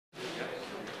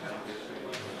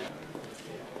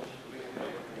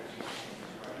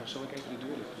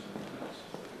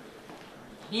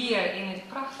hier in het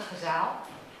prachtige zaal.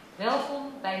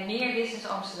 Welkom bij MeerBusiness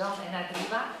Amsterdam en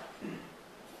Andere.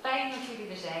 Fijn dat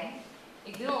jullie er zijn.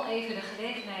 Ik wil even de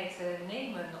gelegenheid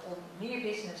nemen om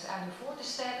MeerBusiness aan u voor te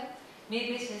stellen.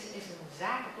 MeerBusiness is een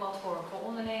zakenplatform voor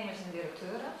ondernemers en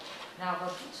directeuren. Nou,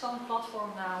 wat doet zo'n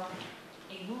platform nou?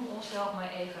 Ik noem onszelf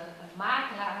maar even een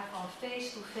makelaar van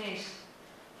face-to-face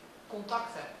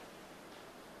contacten.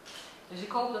 Dus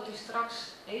ik hoop dat u straks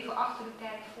even achter u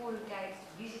kijkt, voor u kijkt.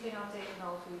 Wie zit er nou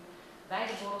tegenover u? Bij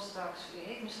de borrel straks. U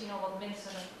heeft misschien al wat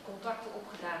mensen contacten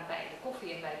opgedaan bij de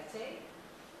koffie en bij de thee.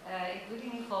 Ik wil u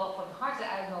in ieder geval van harte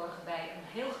uitnodigen bij een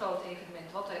heel groot evenement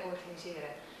wat wij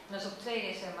organiseren. En dat is op 2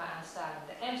 december aanstaande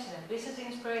de Amsterdam Business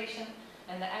Inspiration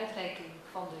en de uitreiking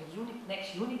van de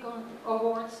Next Unicorn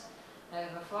Awards.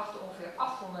 We verwachten ongeveer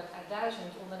 800 à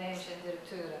 1000 ondernemers en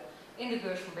directeuren in de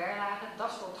beurs van Berlage.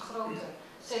 Dat soort grote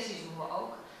sessies doen we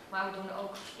ook. Maar we doen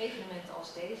ook evenementen als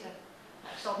deze.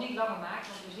 Nou, ik zal het niet langer maken,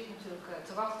 want u zit natuurlijk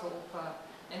te wachten op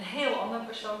een heel andere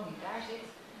persoon die daar zit.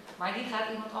 Maar die gaat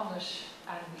iemand anders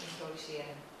aan u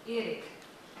introduceren. Erik.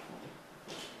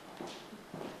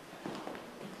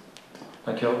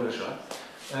 Dankjewel, Ursula.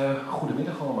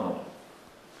 Goedemiddag allemaal.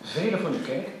 Velen van u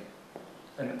ken ik,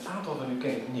 en een aantal van u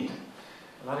ken ik niet.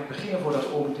 Laat ik beginnen voordat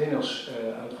Aubrey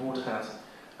aan het woord gaat,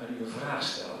 aan u een vraag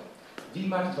stellen. Wie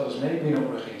maakt het wel eens mee binnen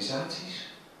organisaties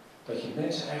dat je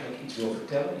mensen eigenlijk iets wil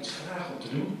vertellen, iets vragen om te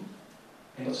doen,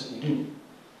 en dat ze het niet doen?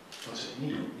 Dat ze het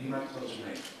niet doen. Wie maakt het wel eens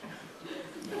mee?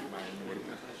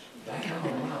 Wij gaan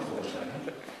allemaal voorstellen.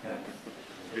 Ja.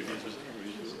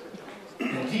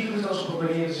 En wie doet het als op een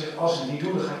manier te zeggen, als ze het niet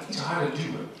doen, dan ga ik iets harder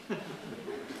duwen.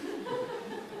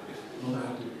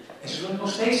 En ze doen het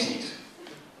nog steeds niet.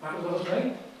 Maakt het wel eens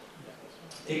mee?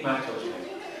 Ik maak het wel eens mee.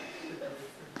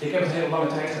 Ik heb het een hele lange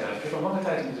tijd gedaan. Ik heb een lange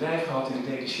tijd een bedrijf gehad in de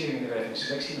detachering en de werving en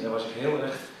selectie. En daar was ik heel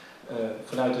erg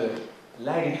vanuit de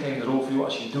leidinggevende rol viel.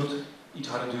 Als je het doet, iets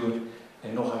harder duwen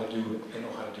en nog harder duwen en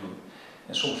nog harder duwen.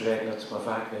 En soms werkt het, maar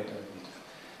vaak werkt het niet.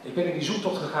 Ik ben in die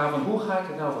zoektocht gegaan van hoe ga ik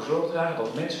er nou voor zorg dragen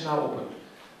dat mensen nou op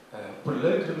een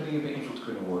leukere manier beïnvloed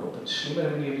kunnen worden. Op een slimmere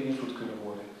manier beïnvloed kunnen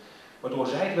worden. Waardoor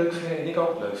zij het leuk vinden en ik ook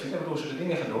het leuk vind. En waardoor ze de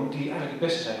dingen gaan doen die eigenlijk het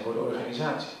beste zijn voor de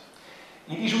organisatie.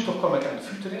 In die zoektocht kwam ik aan de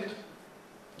VU terecht.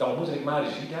 Dan ontmoette ik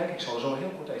Marius Riedijk. Ik zal zo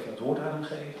heel kort even het woord aan hem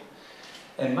geven.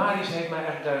 En Marius heeft mij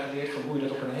eigenlijk daar geleerd van hoe je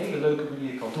dat op een hele leuke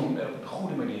manier kan doen. En op een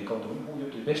goede manier kan doen. Hoe je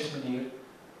op de beste manier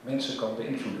mensen kan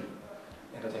beïnvloeden.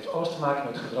 En dat heeft alles te maken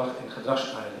met gedrag en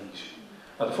gedragsanalyse.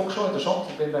 Nou, dat vond ik zo interessant.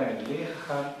 Ik ben bijna in de leer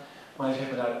gegaan. Marius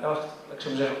heeft me daar echt, ik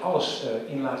zou maar zeggen, alles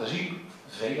in laten zien.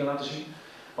 Velen laten zien.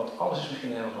 Want alles is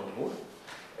misschien een heel groot woord.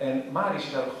 En Marius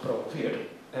is daarop gepromoveerd.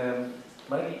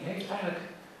 Maar die heeft eigenlijk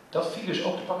dat virus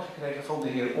ook te pakken gekregen van de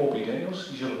heer Aubrey.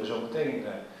 Die zullen we zo meteen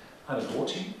aan het woord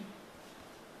zien.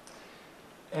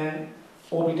 En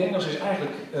Aubrey is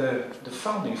eigenlijk de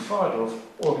founding father of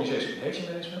Organizational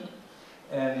Behavior Management.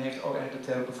 En heeft ook eigenlijk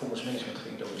de term performance management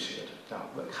geïntroduceerd. Nou,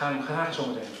 ik ga hem graag zo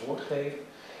meteen het woord geven.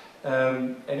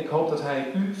 En ik hoop dat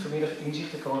hij u vanmiddag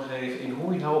inzichten kan geven in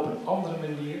hoe je nou op een andere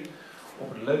manier,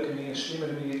 op een leuke manier, een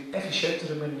slimmere manier,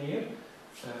 efficiëntere manier,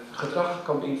 gedrag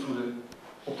kan beïnvloeden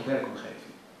op de werkomgeving.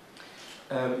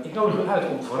 Ik nodig u uit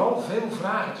om vooral veel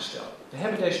vragen te stellen. We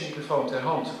hebben deze microfoon ter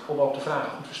hand om ook de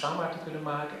vragen goed verstaanbaar te kunnen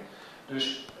maken.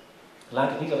 Dus laat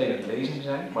het niet alleen een lezing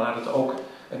zijn, maar laat het ook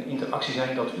een interactie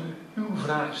zijn dat u uw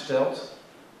vragen stelt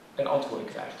en antwoorden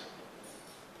krijgt.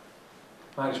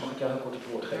 Marius, mag ik jou heel kort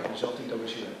het woord geven om jezelf te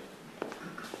introduceren?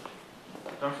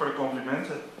 Dank voor de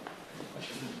complimenten.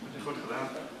 Goed gedaan.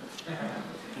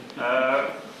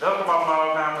 Welkom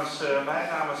allemaal namens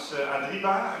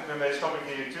Andere. Ik ben wetenschappelijk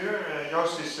directeur.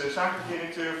 Joost is zakelijk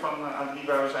directeur van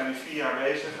Andere. We zijn nu 4 jaar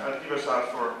bezig. Andere staat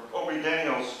voor Aubrey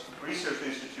Research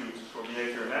Institute for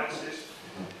Behavior Analysis.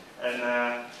 En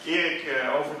Erik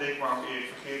Overdik, maar ook Erik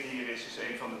Vergeer hier is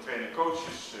een van de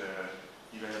trainer-coaches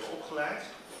die we hebben opgeleid.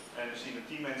 En we zien dat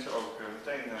die mensen ook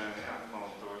meteen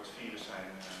door het virus zijn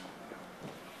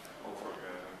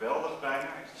overweldigd bijna.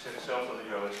 Ik zeg zelf dat ik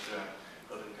wel eens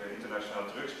internationaal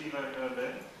drugsdealer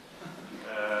ben.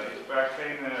 Ik gebruik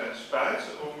geen spuit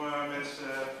om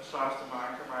mensen verslaafd te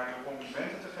maken, maar door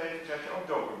complimenten te geven krijg je ook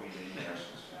dopamine in je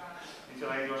hersens. Niet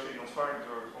alleen door ze in ontvangst,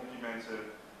 door complimenten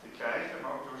te krijgen,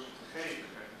 maar ook door ze te geven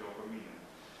krijg je dopamine.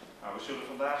 Nou, we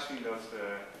zullen vandaag zien dat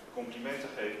complimenten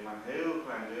geven maar een heel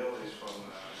klein deel is van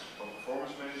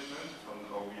performance management, van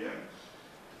OBM.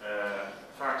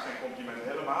 Vaak zijn complimenten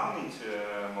helemaal niet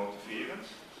motiverend.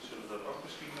 We zullen dat ook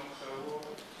misschien nog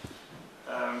horen.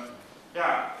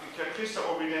 Ik heb gisteren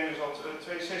Aubrey al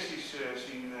 2 sessies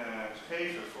zien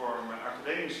geven voor mijn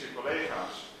academische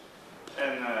collega's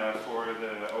en voor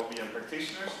de OBM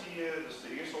practitioners. Dat is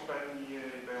de eerste opleiding die je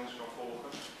bij ons kan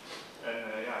volgen. En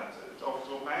ja, het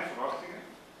overtrof mijn verwachtingen.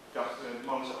 Ik dacht, de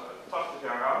man is 80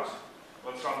 jaar oud.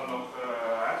 Wat kan er nog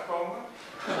uitkomen?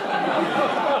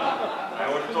 Hij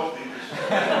hoort het toch niet. Dus.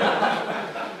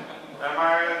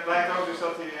 Maar het blijkt ook dus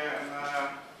dat hij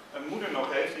een moeder nog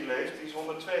heeft die leeft. Die is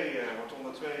 102, wordt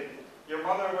 102. Your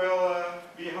mother will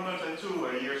be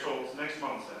 102 years old next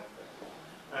month.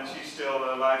 And she's still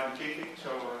alive and kicking.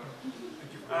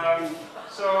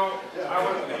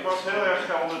 Ik was heel erg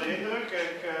onder de indruk.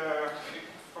 Ik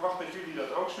verwacht dat jullie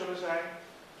dat ook zullen zijn.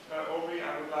 Aubrey,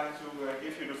 I would like to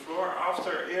give you the floor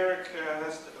after Eric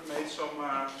has made some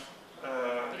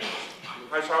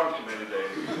huishoudelijke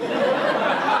mededelingen.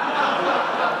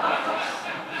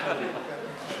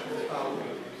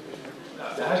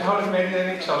 De huishoudelijke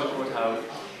mededeling, ik zal ze kort houden.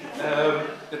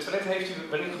 Het toilet heeft u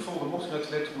wellicht gevonden, mocht u naar het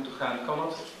toilet moeten gaan, kan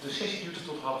dat. De sessie duurt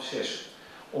tot 5:30.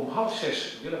 Om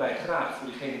 5:30 willen wij graag, voor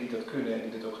diegenen die dat kunnen en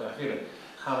die dit ook graag willen,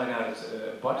 gaan wij naar het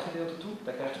bargedeelte toe.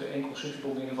 Daar krijgt u één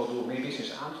consumptiebon in ieder geval door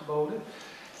MeerBusiness aangeboden.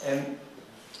 En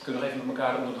we kunnen nog even met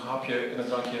elkaar onder een hapje en een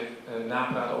drankje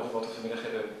napraten over wat we vanmiddag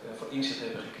voor inzet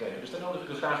hebben gekregen. Dus daar nodig ik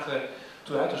u graag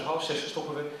toe uit. Dus 5:30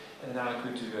 stoppen we en daarna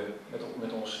kunt u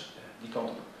met ons die kant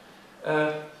op.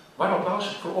 Warm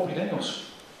applaus voor Aubrey Daniels.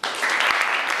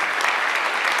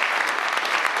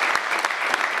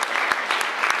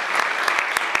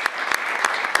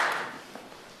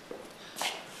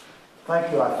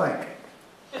 Thank you, I think.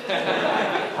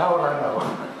 How would I know?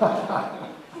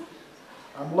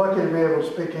 I'm lucky to be able to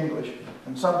speak English,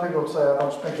 and some people say I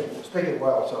don't speak it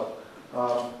well, so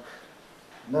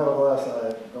nevertheless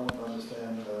I don't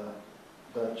understand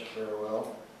Dutch very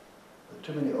well. There are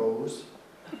too many O's,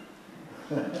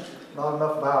 not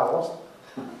enough vowels.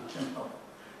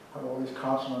 Have all these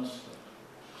consonants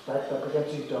stacked up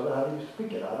against each other. How do you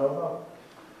speak it? I don't know.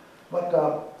 But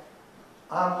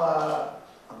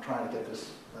I'm trying to get this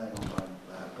thing on my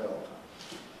belt.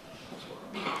 That's what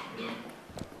I'm doing.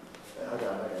 I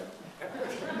got it.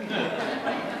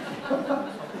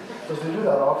 Does he do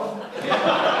that often?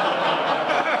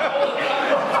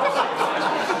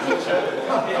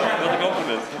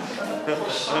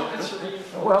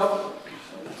 Well,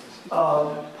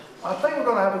 I think we're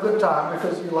going to have a good time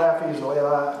because you laugh easily. And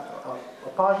a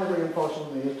positive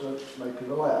reinforcement is to make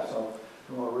people laugh. So if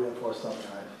you want to reinforce something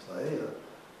I say,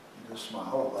 just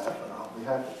smile and laugh and I'll be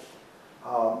happy.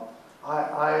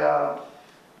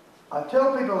 I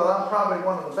tell people that I'm probably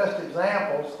one of the best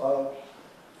examples of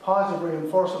positive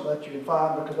reinforcement that you can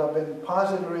find because I've been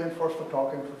positively reinforced for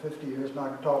talking for 50 years and I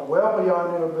can talk well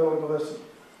beyond your ability to listen.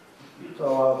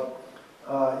 So,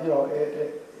 you know,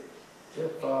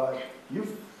 if you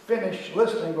finish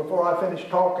listening before I finish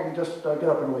talking, just get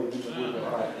up and leave.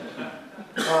 All right.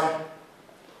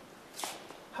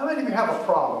 How many of you have a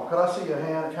problem? Could I see your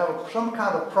hand? If you have some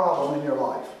kind of problem in your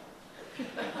life.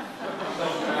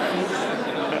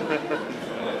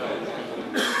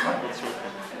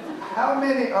 How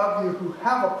many of you who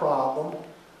have a problem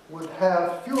would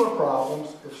have fewer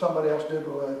problems if somebody else did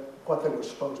what they were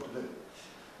supposed to do?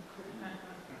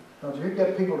 Now, if you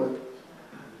get people to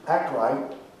act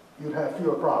right, you'd have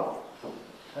fewer problems.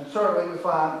 And certainly we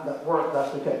find that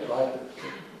that's the case, right?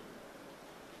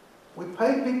 We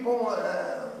pay people,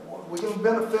 we give them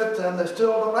benefits and they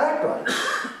still don't act right.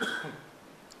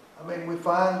 I mean, we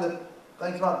find that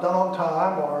things are not done on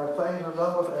time or things are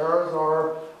done with errors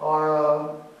or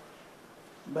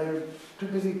they're too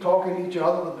busy talking to each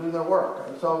other to do their work.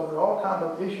 And so there are all kinds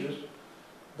of issues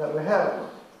that we have.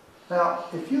 Now,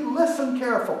 if you listen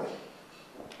carefully,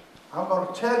 I'm going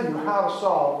to tell you how to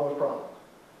solve those problems.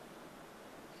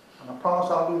 And I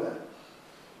promise I'll do that.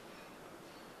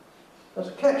 There's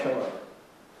a catch, however.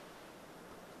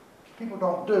 People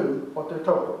don't do what they're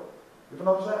told. You ever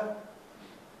notice that?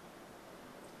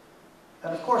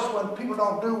 And of course, when people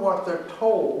don't do what they're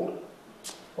told,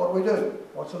 what do we do?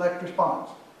 What's the next response?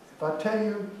 If I tell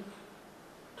you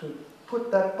to put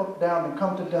that book down and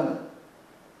come to dinner,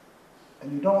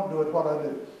 and you don't do it, what do I do?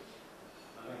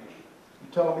 You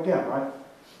tell them again, right?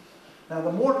 Now,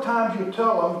 the more times you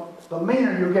tell them, the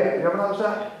meaner you get. You ever notice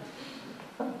that?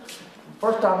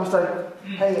 First time you say,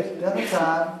 hey, it's dinner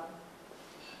time.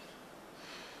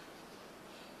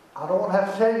 I don't want to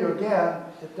have to tell you again,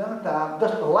 it's dinner time.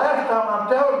 This is the last time I'm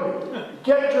telling you.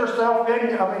 Get yourself in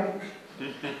here. I mean,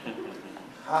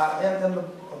 in the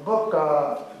book,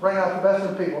 Bring Out the Best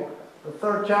in People, the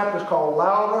 3rd chapter is called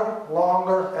Louder,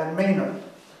 Longer, and Meaner.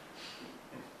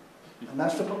 And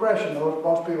that's the progression that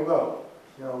most people go.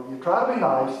 You know, you try to be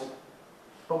nice,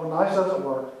 but when nice doesn't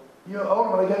work, you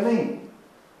ultimately get mean.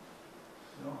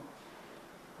 You know,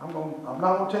 I'm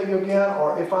not going to tell you again,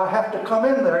 or if I have to come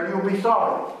in there, you'll be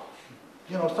sorry.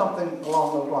 You know, something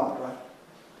along those lines, right?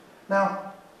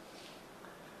 Now,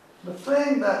 the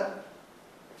thing that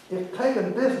is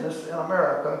taking business in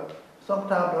America some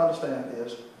time to understand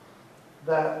is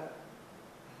that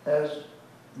as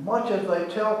much as they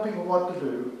tell people what to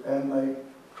do and they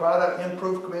try to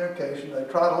improve communication, they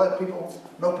try to let people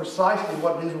know precisely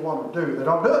what it is we want to do, they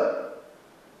don't do it.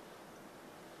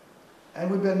 And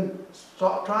we've been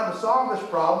trying to solve this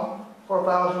problem for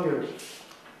 1,000 years.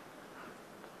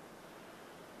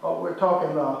 Oh, we're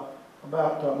talking about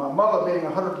my mother being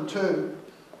 102,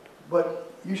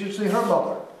 but you should see her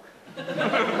mother.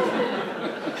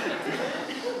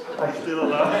 Still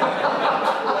alive?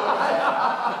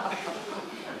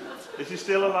 Is he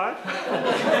still alive?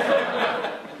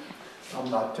 I'm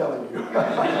not telling you.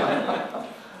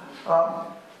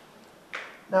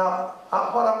 Now,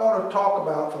 what I want to talk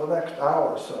about for the next hour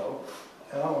or so,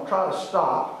 and I'm going to try to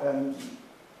stop, and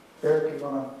Eric is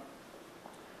going to...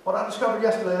 What I discovered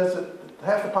yesterday is that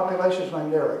half the population is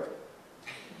named Eric.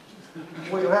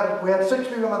 We had 6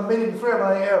 people in the meeting, 3 of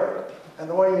them named Eric. And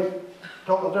the way you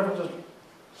told the differences,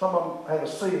 some of them had a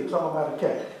C and some of them had a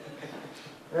K.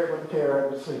 Eric with a K,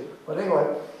 Eric with a C. But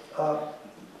anyway,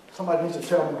 somebody needs to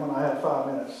tell me when I have 5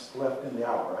 minutes left in the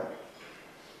hour,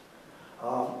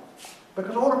 right?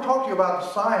 Because I want to talk to you about the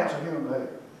science of human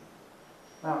behavior.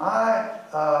 Now,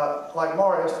 I, like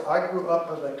Marius, I grew up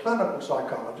as a clinical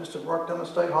psychologist and worked in a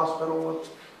state hospital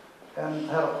and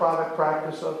had a private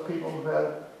practice of people who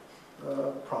had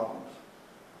problems.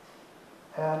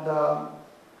 And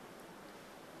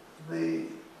the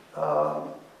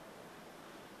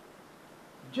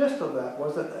gist of that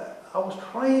was that I was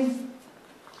trained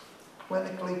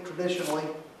clinically, traditionally,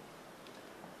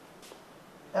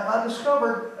 and I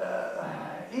discovered,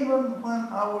 even when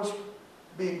I was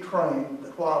being trained,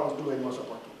 that what I was doing wasn't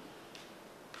working.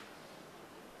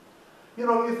 You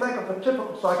know, you think of a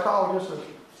typical psychologist as,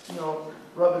 you know,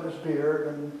 rubbing his beard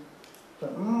and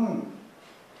saying,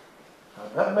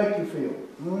 how'd that make you feel?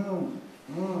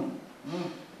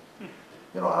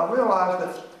 You know, I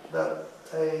realized that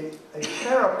a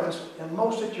therapist in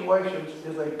most situations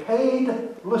is a paid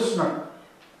listener.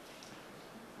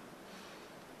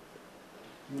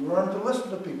 You learn to listen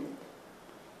to people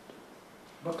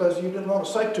because you didn't want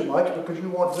to say too much because you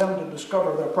want them to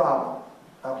discover their problem.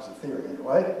 That was the theory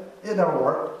anyway. It never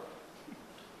worked.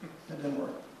 It didn't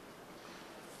work.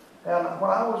 And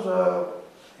when I was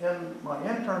in my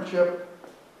internship,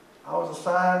 I was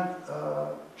assigned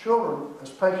children as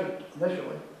patient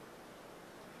initially.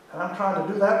 And I'm trying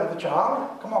to do that with a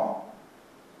child? Come on.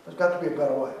 There's got to be a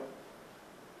better way.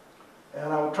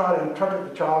 And I would try to interpret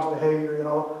the child's behavior, you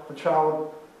know. The child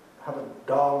would have a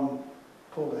doll and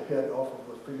pull the head off of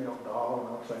the female doll, and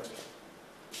I would say,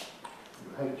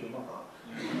 you hate your mother.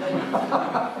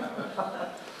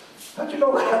 Don't you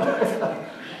know that?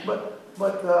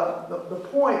 but the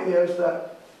point is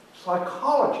that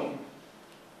psychology,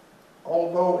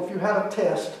 although if you had a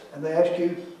test and they asked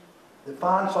you,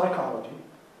 define psychology,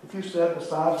 if you said the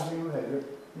science of human behavior,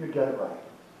 you'd get it right.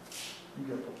 You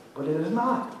get it. But it is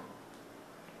not.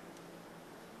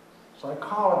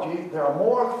 Psychology, there are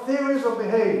more theories of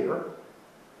behavior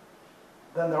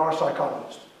than there are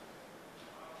psychologists.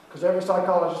 Because every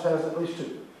psychologist has at least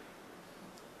 2.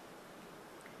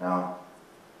 Now,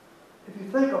 if you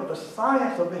think of the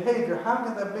science of behavior, how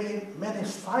can there be many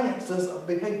sciences of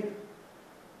behavior?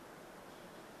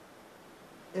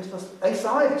 It's a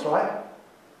science, right?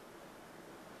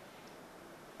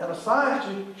 And a science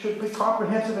should be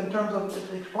comprehensive in terms of it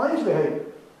explains behavior.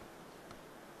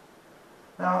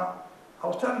 Now, I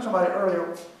was telling somebody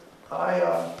earlier,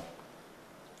 I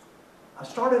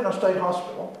started in a state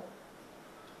hospital,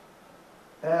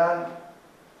 and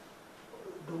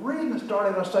the reason it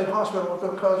started in a state hospital was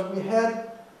because we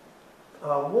had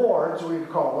wards, we'd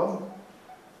call them,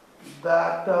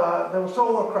 that they were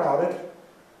so overcrowded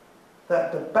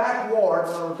that the back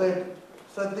wards, they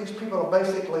said these people are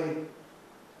basically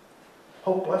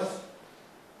hopeless,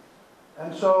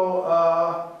 and so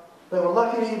they were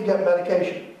lucky to even get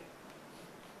medication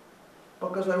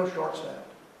because they were short-staffed.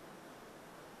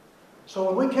 So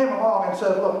when we came along and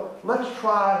said, look, let's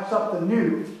try something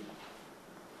new,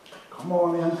 come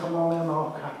on in,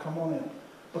 oh God, come on in.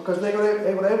 Because they were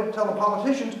able to tell the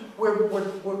politicians,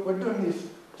 we're doing these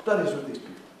studies with these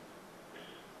people.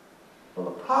 Well,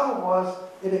 the problem was,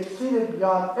 it exceeded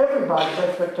beyond everybody's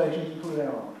expectations, including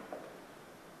our own.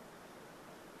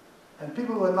 And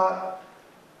people who had not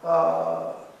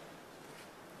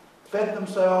fed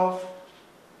themselves,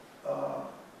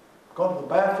 gone to the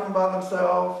bathroom by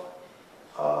themselves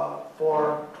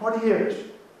for 20 years,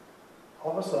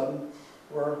 all of a sudden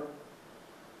were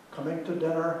coming to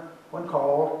dinner when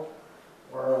called,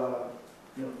 were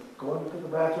going to the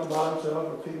bathroom by themselves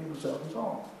or feeding themselves and so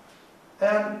on.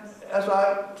 And as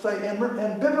I say, in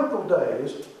biblical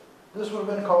days, this would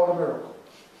have been called a miracle.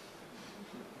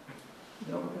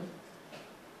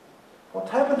 What's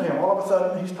happened to him? All of a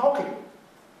sudden, he's talking.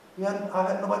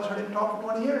 Nobody's heard him talk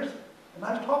for 20 years. And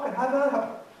now he's talking. How did that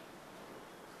happen?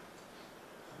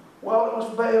 Well, it was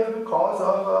because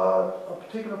of a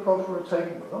particular approach we were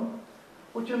taking with them,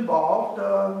 which involved,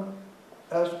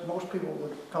 as most people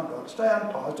would come to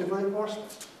understand, positive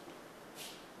reinforcement.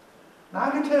 Now,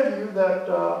 I can tell you that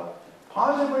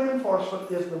positive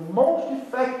reinforcement is the most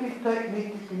effective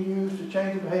technique you can use to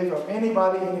change the behavior of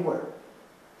anybody, anywhere.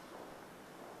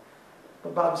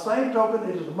 But by the same token,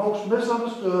 it is the most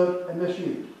misunderstood and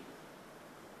misused.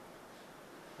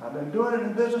 I've been doing it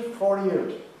in business for 40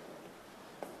 years.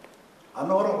 I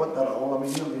know I don't look that old. I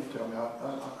mean, you don't need to tell me. I know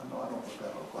I don't look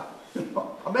that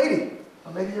old. I'm 80.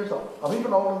 I'm 80 years old. I'm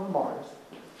even older than Mars.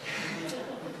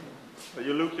 But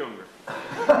you look younger.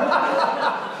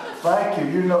 Thank you.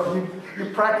 You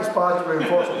practice positive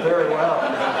reinforcement very well.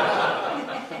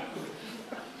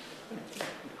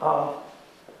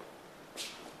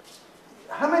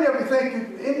 How many of you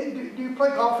think do you play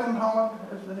golf in Holland?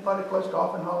 Has anybody plays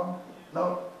golf in Holland?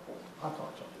 No? I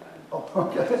thought so. Oh,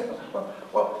 okay.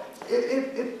 Well,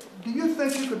 do you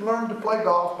think you could learn to play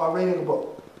golf by reading a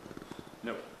book?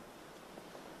 No.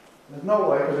 There's no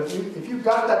way, because if you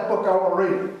got that book, I want to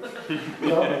read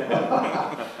it.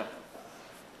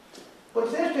 But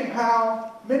it's interesting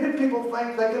how many people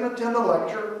think they can attend a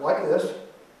lecture like this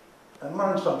and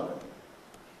learn something.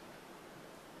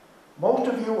 Most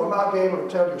of you will not be able to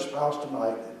tell your spouse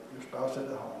tonight, your spouse is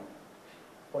at home,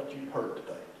 what you heard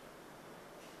today.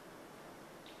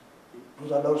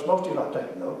 Because I noticed most of you are not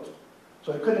taking notes.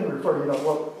 So he couldn't even refer,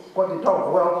 what did he talk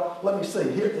about? Well, let me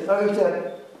see. Here, he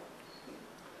said,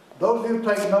 those of you who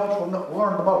take notes will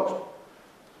learn the most.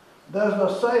 There's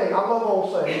a saying, I love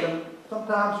old sayings, and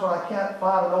sometimes when I can't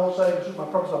find an old saying to suit my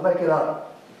purpose, I make it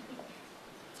up.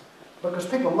 Because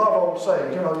people love old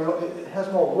sayings, it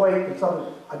has more weight than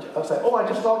something. I say, oh, I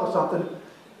just thought of something.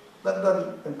 That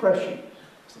doesn't impress you.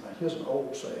 So now, here's an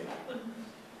old saying.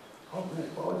 Oh, man,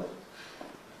 what was it?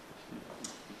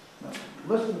 Now,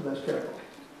 listen to this carefully.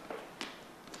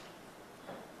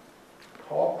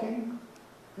 Talking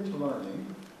is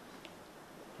learning.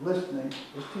 Listening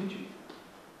is teaching.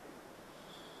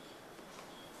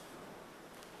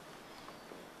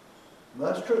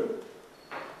 That's true.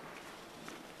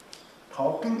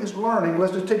 Talking is learning,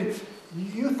 listening is teaching.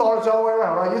 You thought it's all the way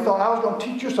around, right? You thought I was going to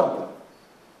teach you something.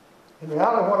 In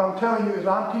reality, what I'm telling you is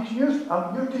I'm teaching you,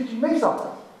 you're teaching me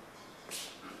something.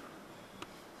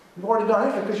 You've already done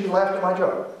it because you laughed at my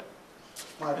joke.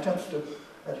 My attempts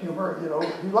at humor,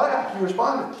 you laughed, you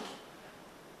responded.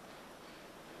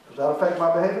 Does that affect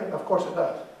my behavior? Of course it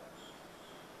does.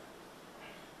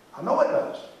 I know it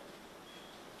does.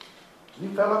 You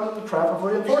fell into the trap of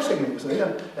reinforcing me, see?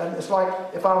 And it's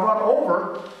like, if I run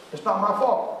over, it's not my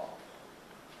fault.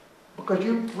 Because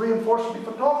you reinforced me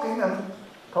for talking, and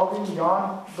talking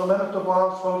beyond the limits of what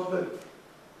I'm supposed to do.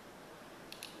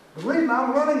 The reason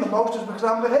I'm learning the most is because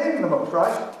I'm behaving the most,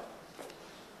 right?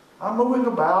 I'm moving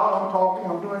about, I'm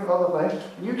talking, I'm doing other things,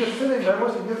 and you're just sitting there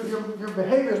listening. Your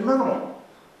behavior is minimal.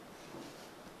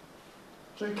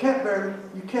 So you can't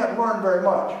learn very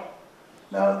much.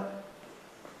 Now,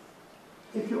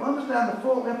 if you understand the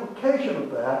full implication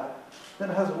of that, then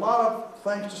it has a lot of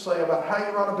things to say about how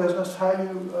you run a business, how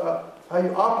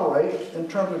you operate in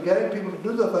terms of getting people to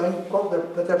do the things, quote,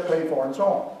 that they're paid for, and so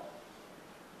on.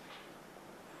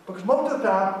 Because most of the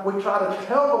time, we try to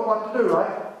tell them what to do,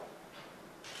 right?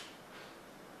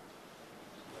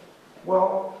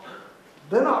 Well,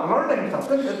 they're not learning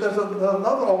something. There's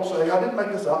another old saying, I didn't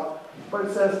make this up, but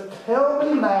it says, tell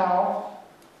me now,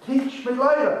 teach me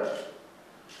later.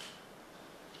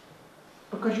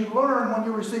 Because you learn when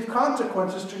you receive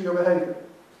consequences to your behavior.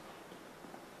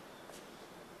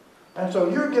 And so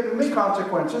you're giving me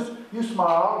consequences. You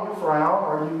smile, you frown,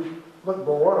 or you look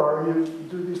bored, or you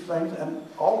do these things, and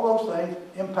all those things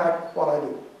impact what I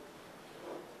do.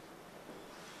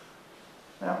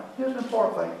 Now, here's an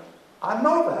important thing. I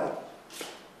know that.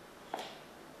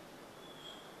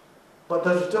 But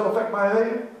does it still affect my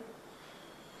behavior?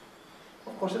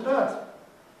 Of course it does.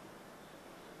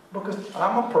 Because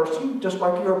I'm a person, just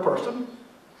like you're a person.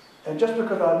 And just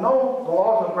because I know the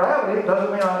laws of gravity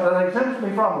doesn't mean that exempts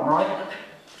me from them, right?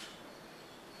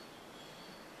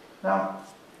 Now,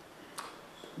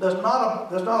 there's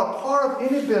not a part of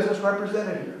any business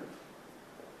represented here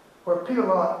where people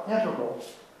are not integral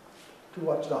to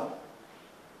what's done.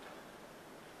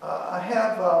 I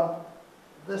have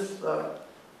this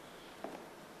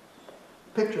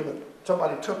picture that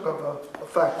somebody took of a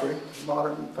factory, a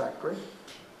modern factory.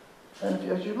 And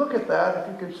as you look at that, if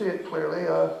you can see it clearly,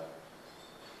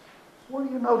 what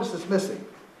do you notice is missing?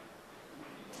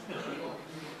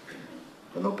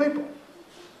 The new people.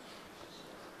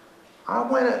 I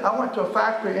went to a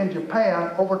factory in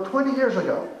Japan over 20 years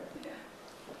ago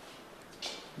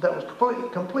that was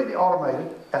completely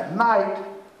automated. At night,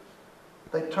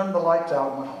 they turned the lights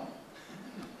out and went home.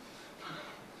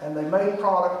 And they made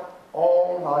product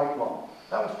all night long.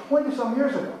 That was 20-some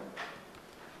years ago.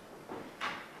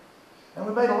 And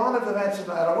we made a lot of advances in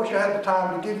that. I wish I had the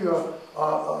time to give you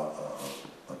a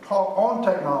talk on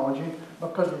technology,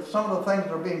 because some of the things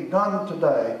that are being done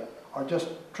today are just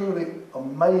truly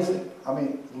amazing. I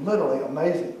mean, literally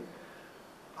amazing.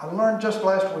 I learned just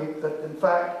last week that, in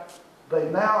fact, they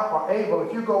now are able,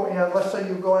 if you go in, let's say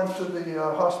you go into the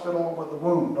hospital with a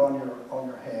wound on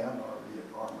your hand or your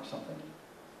arm or something,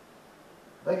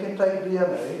 they can take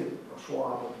DNA, a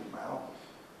swab of your mouth.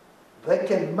 They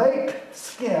can make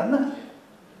skin.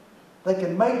 They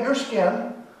can make your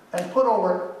skin and put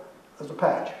over it as a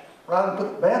patch. Rather than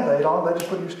put a Band-Aid on, they just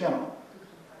put your skin on.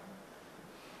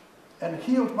 And it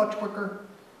heals much quicker.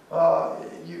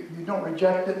 You don't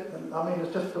reject it. And, I mean,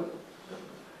 it's just,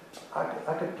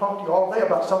 I could talk to you all day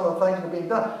about some of the things that are being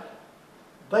done.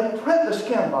 They print the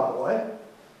skin, by the way,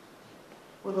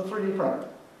 with a 3D printer.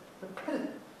 They print it.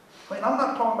 I mean, I'm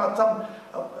not talking about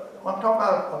I'm talking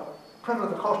about a printer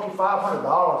that cost you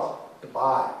 $500 to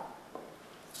buy.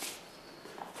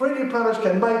 3D printers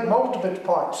can make most of its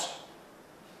parts.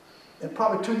 In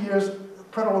probably 2 years, the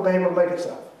printer will be able to make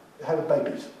itself. It has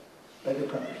baby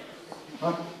printers.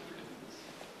 Huh?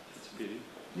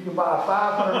 You can buy a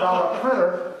 $500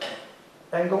 printer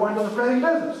and go into the printing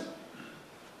business,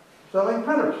 selling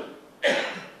printers.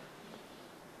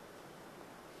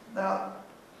 Now,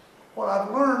 what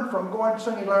I've learned from going to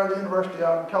Singularity University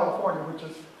out in California, which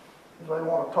is, if they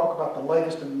want to talk about the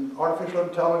latest in artificial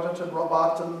intelligence and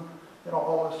robots and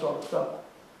all this sort of stuff,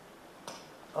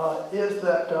 is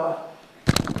that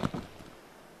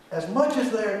as much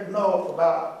as they know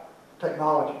about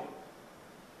technology,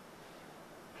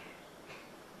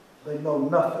 they know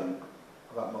nothing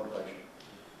about motivation.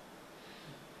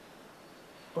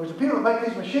 Because the people that make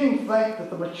these machines think that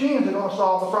the machines are going to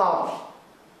solve the problem.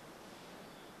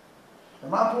 And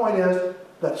my point is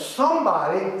that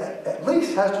somebody at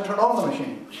least has to turn on the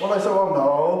machine. Well, they say, well,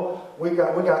 no,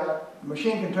 the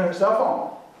machine can turn itself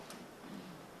on.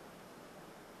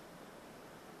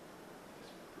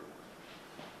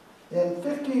 In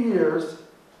 15 years,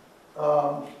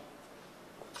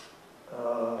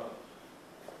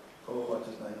 what's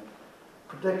his name,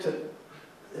 predicts that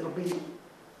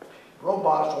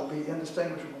robots will be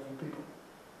indistinguishable from people.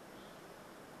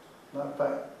 Matter of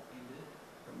fact,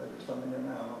 maybe there's something there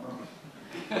now, I don't know.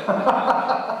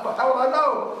 How will I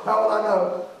know? How will I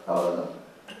know? How will I know?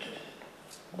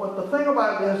 But the thing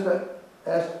about it is that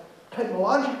as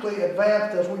technologically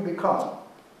advanced as we become,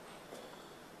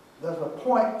 there's a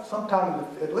point sometime,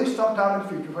 at least sometime in the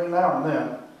future, between now and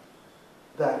then,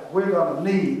 that we're going to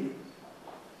need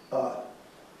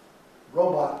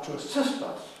robots to assist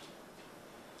us.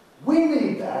 We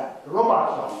need that. The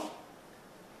robots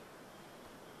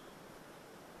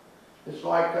don't. It's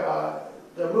like there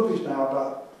are movies now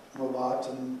about robots,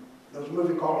 and there's a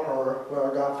movie called Her,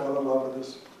 where a guy fell in love with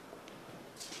this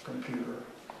computer.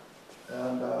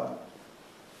 And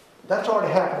that's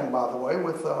already happening, by the way,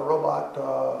 with robot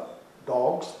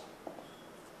dogs.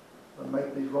 They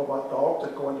make these robot dogs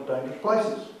that go into dangerous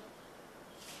places.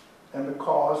 And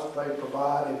because they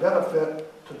provide a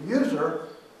benefit to the user,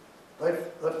 they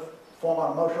form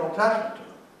an emotional attachment to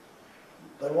them.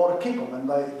 They want to keep them, and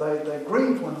they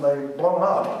grieve when they're blown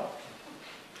up.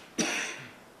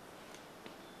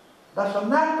 That's a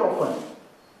natural thing.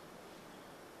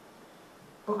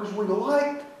 Because we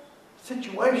like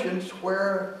situations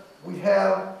where we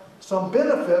have some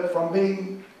benefit from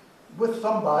being with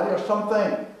somebody or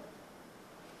something.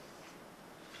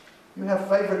 You have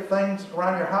favorite things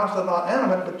around your house that are not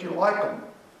animate, but you like them.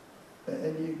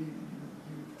 And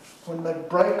when they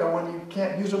break or when you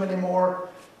can't use them anymore,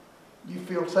 you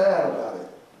feel sad about it,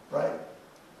 right?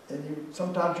 And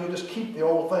sometimes you just keep the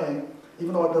old thing,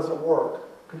 even though it doesn't work,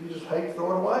 because you just hate to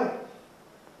throw it away.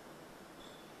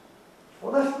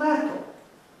 Well, that's natural.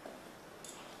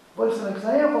 But it's an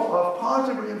example of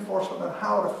positive reinforcement and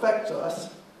how it affects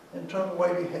us in terms of the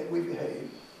way we behave,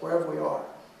 wherever we are.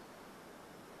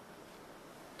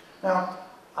 Now,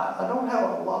 I don't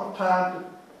have a lot of time to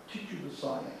teach you the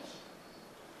science,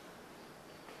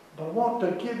 but I want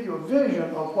to give you a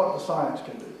vision of what the science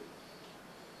can do.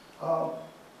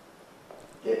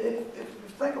 if you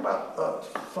think about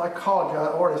psychology, I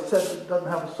already said it doesn't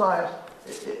have a science.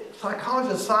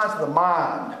 Psychology is the science of the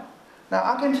mind. Now,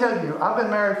 I can tell you, I've been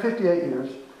married 58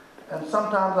 years, and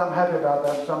sometimes I'm happy about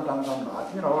that, sometimes I'm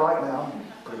not. You know, right now, I'm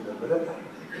pretty good with it.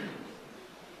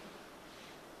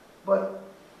 But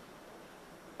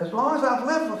as long as I've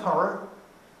lived with her,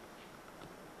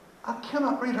 I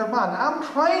cannot read her mind. I'm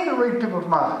trained to read people's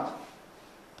minds.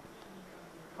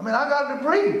 I mean, I got a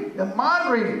degree in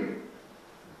mind reading.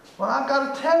 Well, I've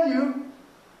got to tell you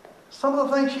some of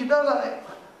the things she does.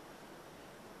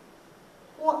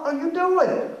 What are you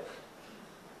doing?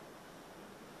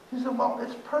 She said, well,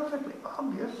 it's perfectly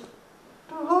obvious.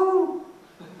 To who?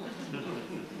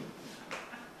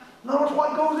 Notice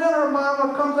what goes in her mind,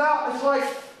 what comes out. It's like,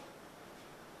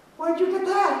 where'd you get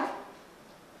that?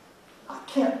 I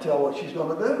can't tell what she's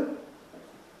going to do.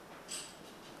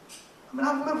 I mean,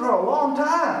 I've lived with her a long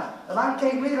time, and I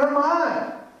can't read her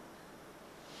mind.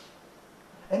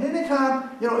 And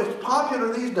anytime, you know, it's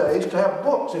popular these days to have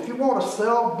books. If you want to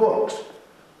sell books,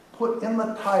 put in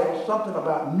the title something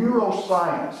about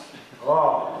neuroscience.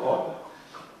 Oh, boy.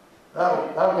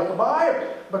 That'll get the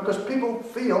buyers. Because people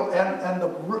feel, and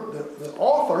the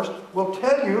authors will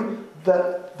tell you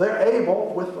that they're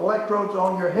able, with electrodes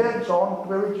on your head and so on,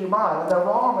 to read your mind. And they're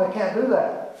wrong, they can't do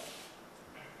that.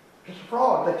 It's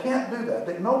fraud, they can't do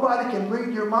that. Nobody can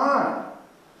read your mind.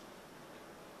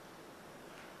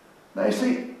 Now you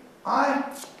see,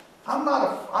 I'm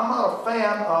not a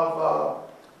fan of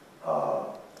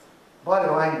body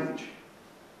language.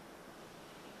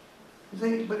 You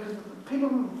see, because people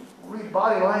who read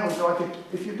body language are like,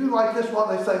 if you do like this, what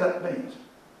they say that means.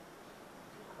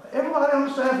 Everybody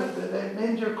understands that it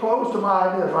means you're close to my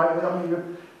ideas, right? I mean, you're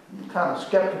kind of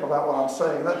skeptical about what I'm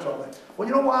saying, that sort of thing. Well,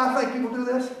 you know why I think people do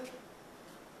this?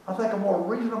 I think a more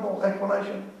reasonable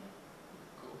explanation.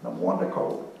 Number one, they're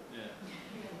cold.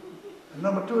 And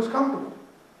number two, it's comfortable.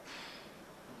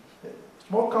 It's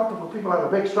more comfortable if people have a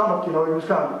big stomach, you know, you just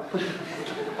kind of push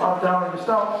your arm down in your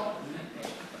stomach.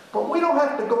 But we don't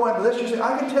have to go into this. You see,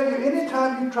 I can tell you,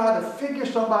 anytime you try to figure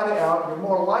somebody out, you're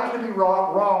more likely to be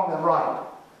wrong than right.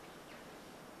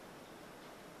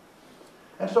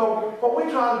 And so what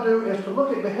we try to do is to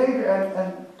look at behavior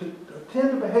and to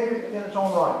attend to behavior in its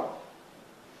own right.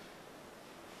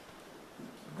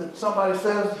 That somebody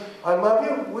says, I love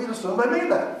you, we assume they mean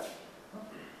that.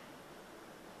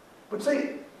 But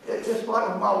see, it's like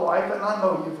with my wife, and I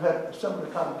know you've had a similar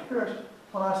kind of experience.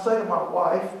 When I say to my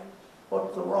wife,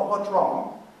 what's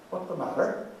wrong? What's the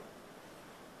matter?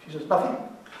 She says, nothing.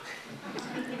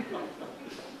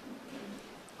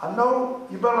 I know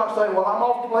you better not say, well, I'm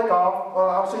off to play golf, or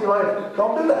I'll see you later.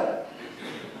 Don't do that.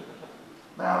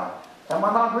 Now, am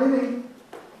I not reading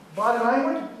body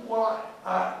language? Well,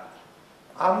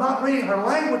 I'm not reading her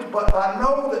language, but I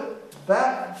know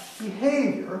that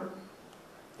behavior,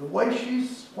 the way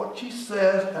what she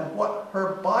says and what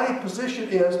her body position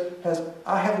is,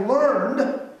 I have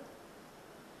learned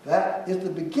that is the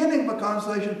beginning of a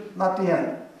conversation, not the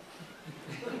end.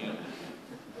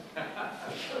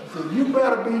 So you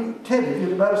better be attentive.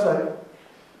 You better say,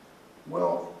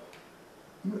 well,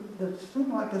 it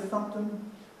seems like there's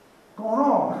something going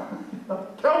on.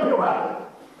 Tell me about it.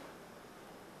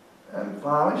 And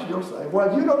finally she'll say,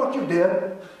 well, you know what you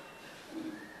did.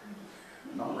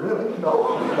 Not really,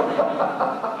 no.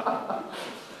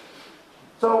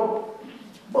 So,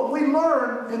 but we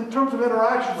learn in terms of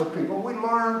interaction with people, we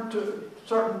learn to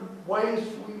certain ways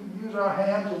we use our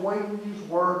hands, the way we use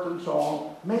words and so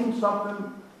on, means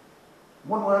something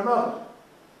one way or another.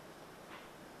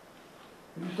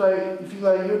 If you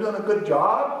say you're doing a good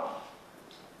job,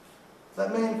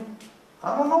 that means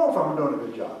I don't know if I'm doing a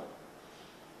good job.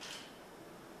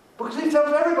 Because he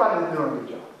tells everybody they're doing a good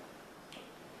job.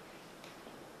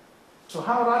 So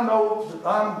how would I know that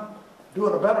I'm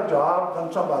doing a better job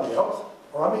than somebody else?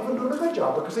 Or I'm even doing a good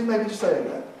job, because he may be saying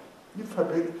that. You've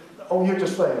heard me, oh, you're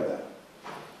just saying that.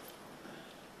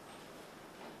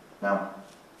 Now,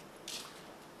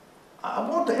 I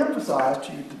want to emphasize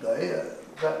to you today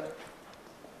that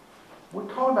we're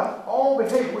talking about all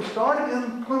behavior. We started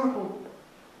in clinical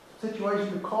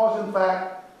situations because, in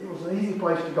fact, it was an easy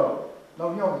place to go.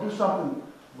 Now, you want to do something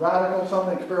radical,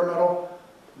 something experimental,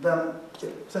 then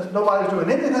since nobody's doing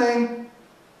anything,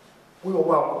 we will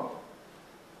welcome.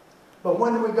 But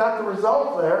when we got the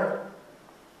results there,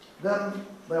 then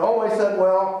they always said,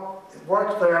 well, it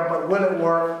works there, but will it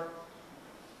work?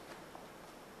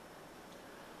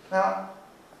 Now,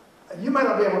 you may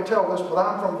not be able to tell this, but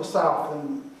I'm from the South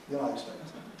in the United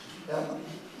States. And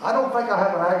I don't think I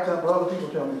have an accent, but other people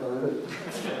tell me that I do.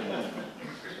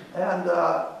 And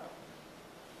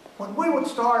when we would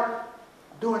start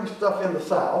doing stuff in the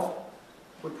South,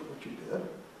 which you did,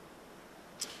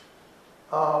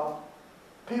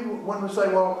 people, when we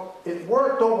say, well, it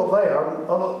worked over there,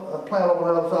 a plant over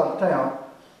the other side of town,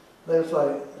 they'll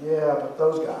say, yeah, but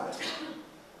those guys,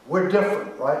 we're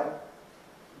different, right?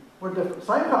 We're different.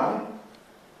 Same company,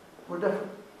 we're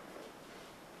different.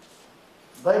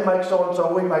 They make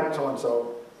so-and-so, we make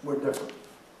so-and-so, we're different.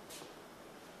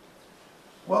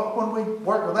 Well, when we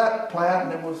worked with that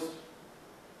plant and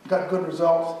got good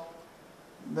results,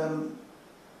 then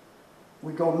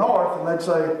we go north and they'd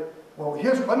say, well,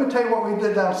 let me tell you what we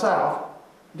did down south.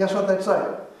 Guess what they'd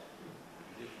say?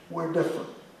 We're different.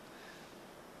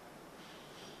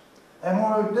 And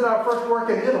when we did our first work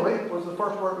in Italy, it was the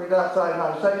first work we did outside the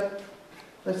United States,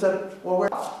 they said, well,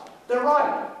 they're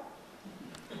right.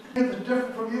 Is it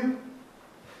different from you?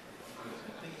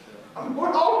 I mean,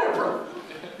 we're all different.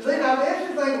 See, now the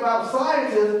interesting thing about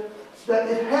science is that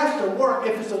it has to work.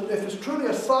 If it's truly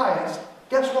a science,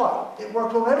 guess what? It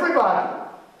works on everybody.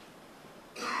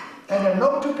 And there are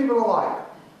no two people alike.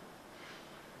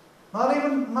 Not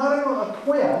even a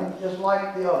twin is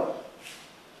like the other.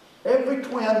 Every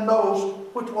twin knows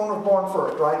which one was born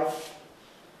first, right?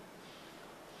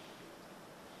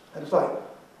 And it's like,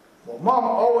 well, Mama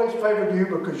always favored you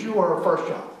because you were her first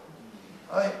child.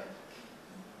 I mean,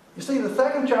 you see, the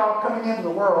second child coming into the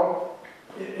world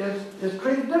is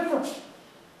treated different.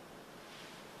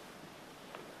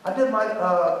 I did my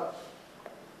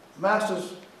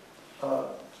master's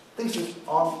thesis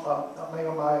on,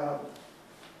 my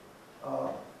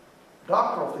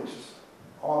doctoral thesis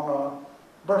on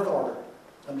birth order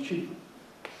and achievement.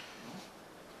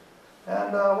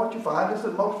 And what you find is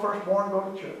that most firstborn go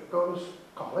to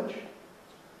college,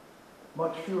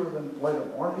 much fewer than later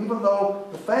born, even though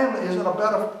the family is in a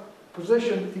better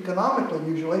position economically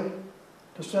usually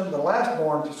to send the last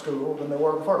born to school than they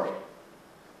were the first.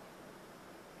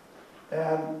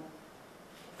 And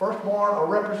firstborn are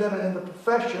represented in the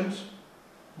professions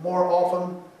more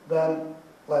often than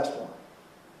lastborn.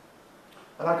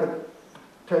 And I could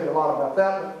tell you a lot about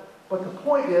that, but the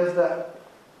point is that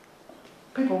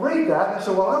people read that and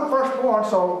say, well, I'm firstborn,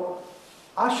 so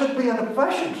I should be in the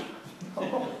professions.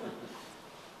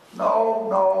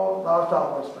 No, that's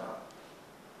not what it's about.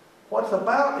 What it's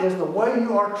about is the way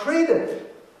you are treated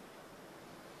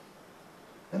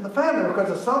in the family,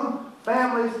 because in some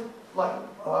families, like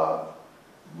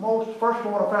most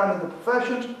firstborn are found in the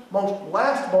professions, most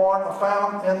lastborn are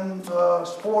found in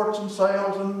sports and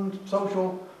sales and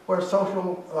social, where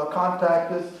social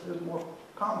contact is more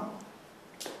common.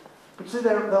 But see,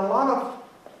 there are a lot of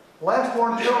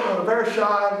lastborn children that are very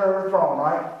shy and very withdrawn,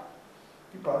 right?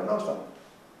 You probably know something.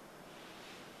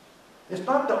 It's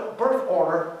not the birth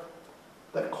order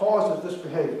that causes this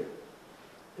behavior.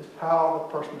 It's how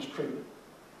the person is treated.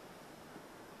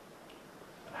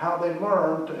 And how they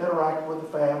learn to interact with the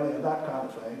family and that kind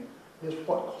of thing is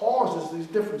what causes these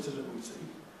differences that we see.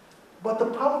 But the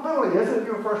probability is, if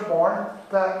you're firstborn,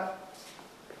 that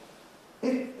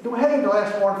do we have any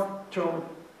lastborn children?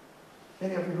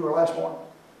 Any of you who are lastborn?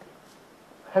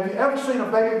 Have you ever seen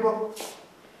a baby book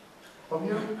of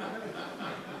you?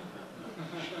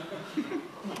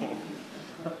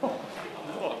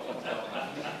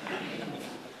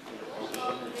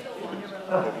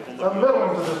 The little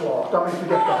ones are just lost. I mean,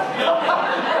 forget that.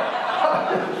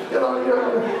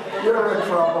 You're in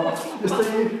trouble. You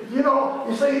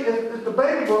see, it's the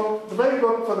baby book. The baby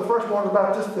book for the firstborn is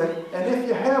about this thick, and if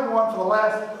you have one for the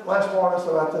lastborn, it's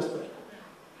about this thick.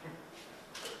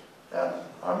 And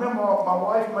I remember my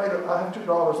wife I have two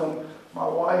daughters, and my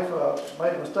wife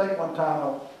made a mistake one time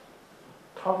of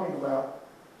talking about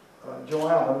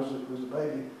Joanna, who's a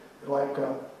baby, like,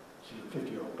 she's a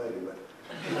 50-year-old baby, but,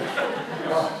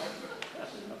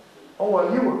 oh, well,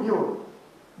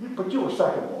 but you were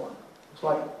second-born. It's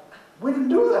like, we didn't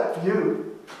do that for you.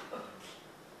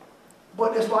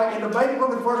 But it's like in the baby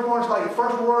book of the firstborn, it's like the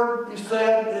first word you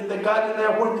said, they got in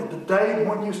there, the day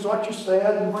when you what you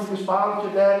said, and when you smiled at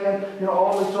your daddy, and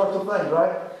all these sorts of things,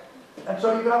 right? And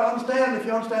so you got to understand, if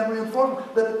you understand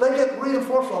reinforcement, that they get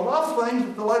reinforced for a lot of things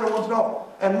that the later ones don't.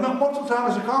 And most of the time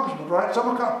it's accomplishment, right?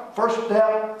 Some first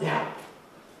step, yeah.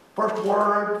 First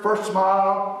word, first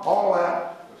smile, all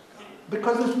that.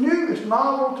 Because it's new, it's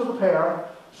novel to the parent,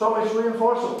 so it's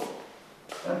reinforceable.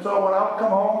 And so when I would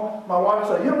come home, my wife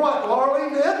would say, you know what Laura Lee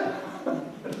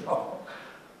did? Well,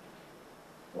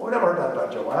 we never heard that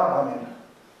about Joanne. I mean,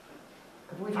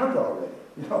 because we've heard that already.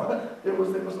 It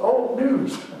was old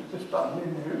news. It's not new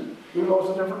news. Even though it's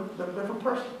a different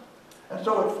person. And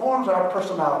so it forms our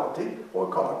personality, what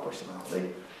we call our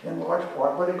personality, in large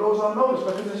part, but it goes unnoticed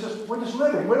because we're just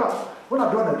living. We're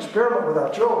not doing an experiment with our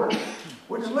children.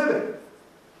 We're just living.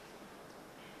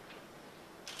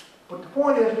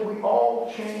 point is that we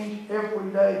all change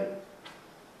every day.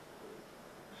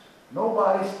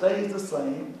 Nobody stays the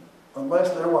same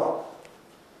unless they're what?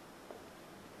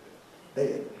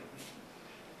 Dead.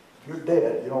 If you're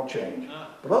dead, you don't change.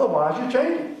 But otherwise, you're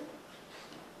changing.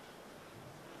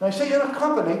 Now, you see, in a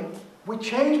company, we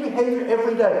change behavior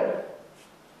every day.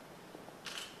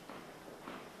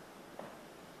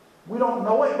 We don't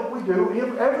know it, but we do.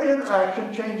 Every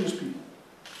interaction changes people.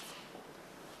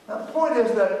 Now, the point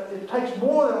is that it takes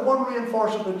more than one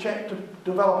reinforcer to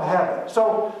develop a habit.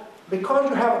 So, because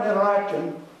you have an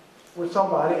interaction with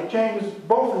somebody, it changes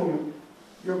both of you,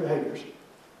 your behaviors.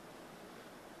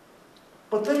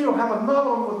 But then you'll have another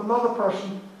one with another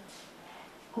person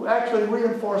who actually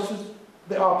reinforces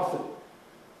the opposite.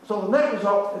 So the net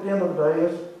result at the end of the day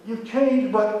is you've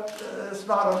changed, but it's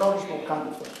not a noticeable kind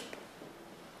of thing.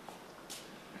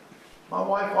 My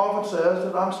wife often says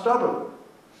that I'm stubborn.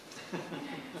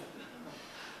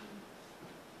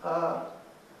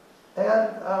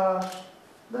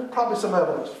 There's probably some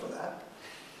evidence for that.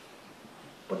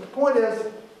 But the point is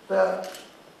that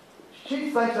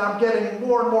she thinks I'm getting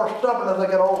more and more stubborn as I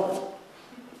get older.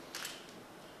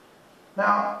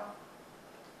 Now,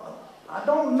 I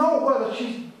don't know whether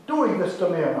she's doing this to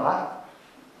me or not,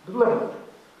 deliberately.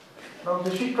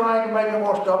 Is she trying to make me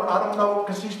more stubborn? I don't know,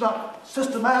 because she's not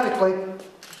systematically,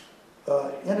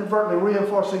 inadvertently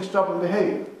reinforcing stubborn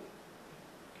behavior.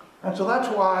 And so that's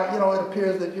why, it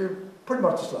appears that you're pretty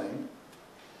much the same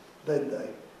day to day.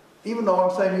 Even though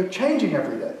I'm saying you're changing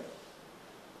every day.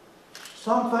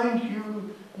 Some things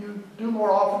you do more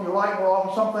often, you like more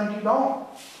often, some things you don't.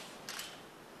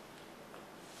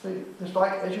 See, it's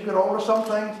like as you get older, some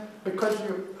things, because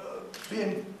you're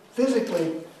being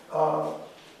physically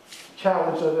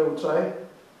challenged, as they would say,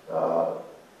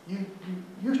 you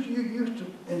used to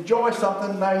enjoy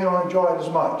something, now you don't enjoy it as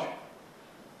much.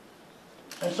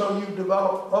 And so you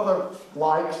develop other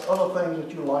likes, other things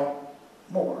that you like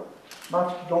more. Not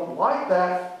that you don't like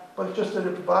that, but it's just that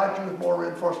it provides you with more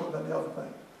reinforcement than the other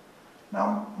thing.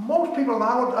 Now, most people, and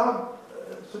I would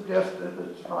suggest that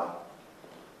it's not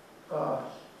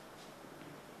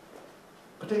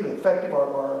particularly effective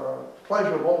or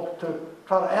pleasurable to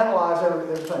try to analyze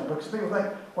everything. Because people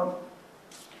think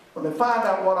when they find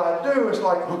out what I do, it's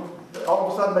like all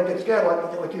of a sudden they get scared,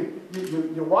 like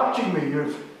you're watching me,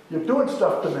 you're doing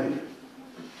stuff to me.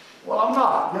 Well, I'm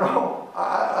not,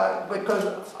 because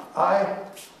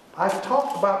I've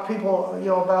talked about people,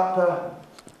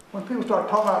 when people start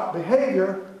talking about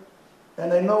behavior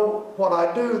and they know what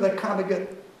I do, they kind of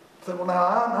say, well, now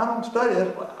I don't study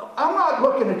this. I'm not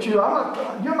looking at you.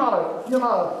 You're not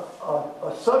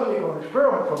a subject or an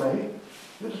experiment for me.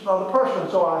 You're just another person.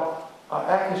 So I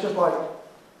act, it's just like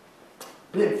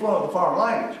being fluent in a foreign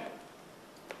language.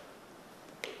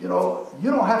 You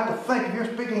don't have to think, if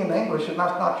you're speaking in English and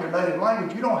that's not your native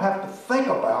language, you don't have to think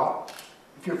about,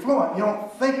 if you're fluent, you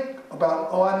don't think about,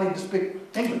 oh, I need to speak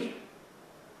English.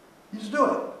 You just do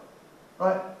it,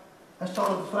 right? That's sort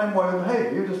of the same way with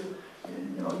behavior.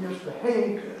 You just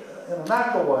behave in a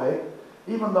natural way,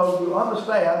 even though you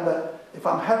understand that if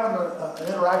I'm having an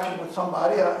interaction with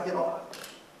somebody,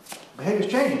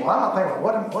 behavior's changing. Well, I'm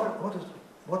not thinking,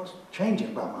 what's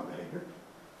changing about my behavior?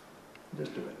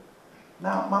 Just do it.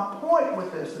 Now, my point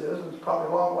with this is, and it's probably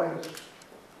a long way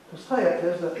to say it,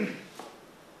 is that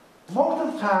most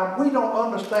of the time we don't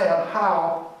understand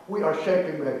how we are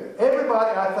shaping behavior.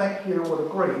 Everybody, I think, here would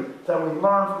agree that we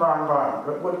learn from our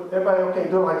environment. Would everybody okay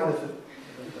do it like this?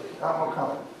 I'm going to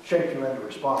kind of shape you into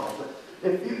responding. But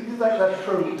if you think that's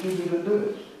true, you need to do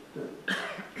this. Do it.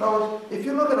 In other words, if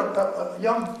you look at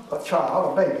a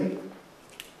child, a baby,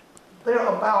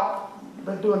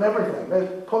 they're doing everything. They're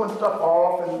pulling stuff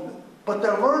off, but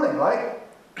they're learning, right?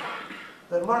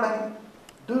 They're learning,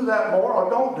 do that more or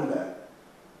don't do that.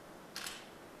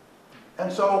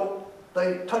 And so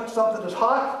they touch something that's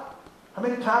hot. How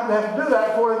many times do they have to do that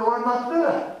before they learn not to do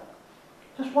that?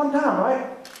 Just one time, right?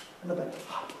 And then they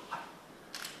hot.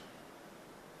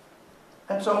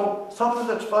 And so something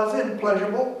that's fuzzy and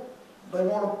pleasurable, they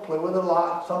want to play with it a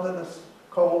lot. Something that's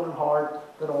cold and hard,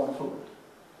 they don't want to fool with.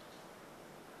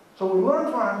 So we learn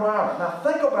from our environment. Now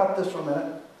think about this for a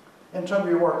minute in terms of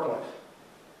your workplace.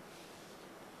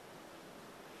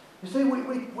 You see,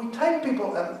 we take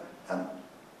people and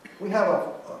we have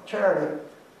a charity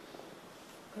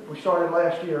that we started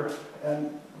last year,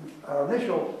 and our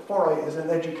initial foray is in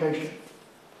education.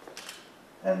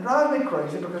 And it drives me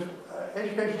crazy because the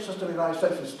education system in the United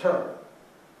States is terrible.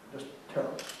 Just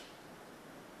terrible.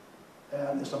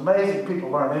 And it's amazing people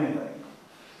learn anything,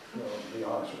 to be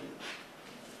honest with you.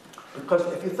 Because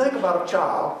if you think about a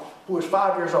child who is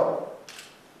 5 years old,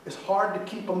 it's hard to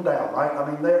keep them down, right? I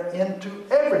mean, they're into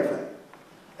everything.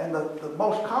 And the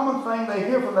most common thing they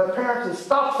hear from their parents is,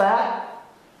 stop that,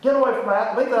 get away from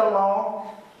that, leave that alone.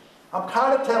 I'm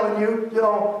kind of telling you, you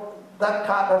know, that's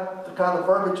the kind of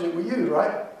verbiage that we use,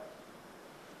 right?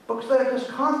 Because they're just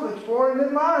constantly exploring the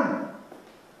environment.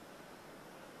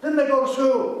 Then they go to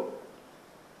school.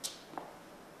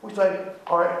 We say,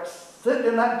 all right, sit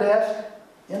in that desk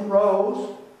in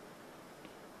rows.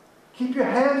 Keep your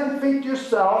hands and feet to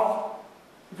yourself.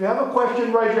 If you have a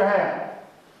question, raise your hand.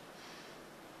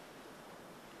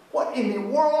 What in the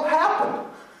world happened?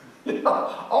 You know,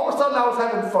 all of a sudden I was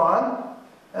having fun,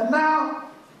 and now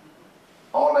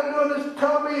all they're doing is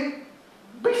telling me,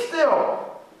 be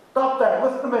still. Stop that,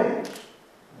 listen to me.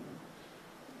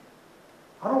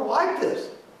 I don't like this.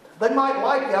 They might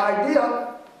like the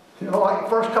idea, you know, like the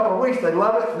first couple of weeks they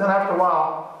love it, and then after a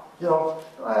while, you know,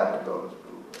 I have to go to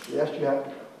school. Yes, you have to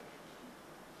go.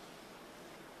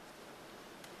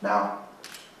 Now,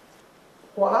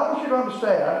 what I want you to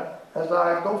understand, as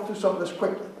I go through some of this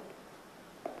quickly,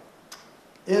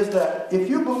 is that if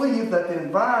you believe that the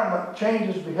environment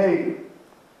changes behavior,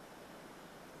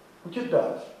 which it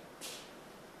does,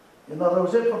 in other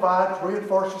words, it provides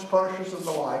reinforcers, punishers, and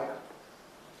the like,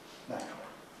 naturally,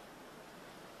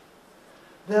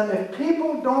 then if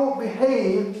people don't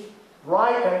behave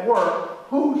right at work,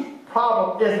 whose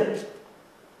problem is it?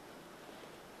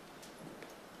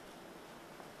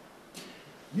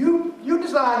 You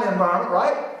design the environment,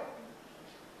 right?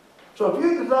 So if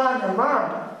you design the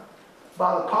environment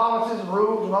by the policies and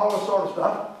rules and all this sort of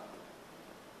stuff,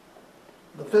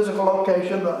 the physical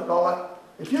location and all that,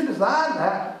 if you design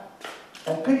that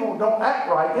and people don't act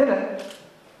right in it,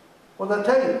 what does that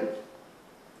tell you?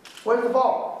 Where's the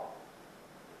fault?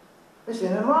 It's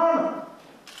in the environment.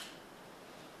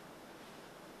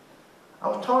 I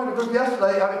was talking to a group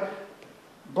yesterday. I mean,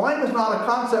 blame is not a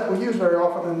concept we use very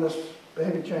often in this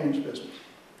behavior change business.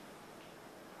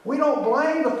 We don't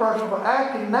blame the person for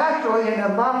acting naturally in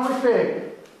an environment we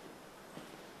created.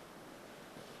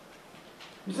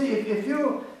 You see, if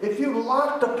you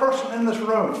locked a person in this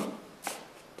room,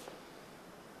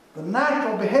 the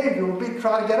natural behavior would be to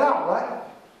try to get out, right?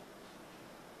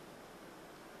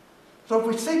 So if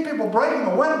we see people breaking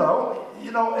a window,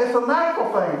 you know, it's a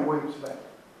natural thing we expect.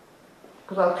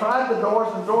 Because I've tried the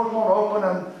doors and the doors won't open,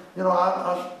 and you know,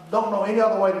 I don't know any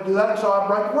other way to do that, and so I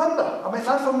break a window. I mean,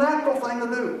 that's a natural thing to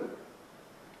do.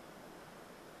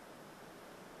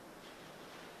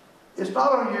 It's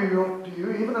not unusual to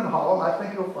you, even in Holland, I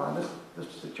think you'll find this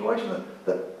situation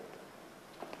that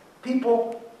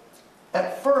people,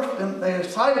 at first, they're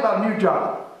excited about a new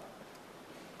job.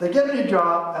 They get a new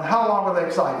job, and how long are they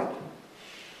excited?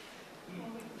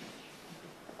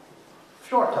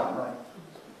 Short time, right?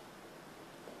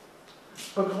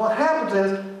 Because what happens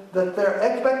is that their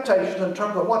expectations in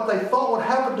terms of what they thought would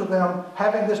happen to them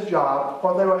having this job,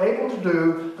 what they were able to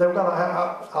do, they were going to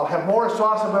have, I'll have more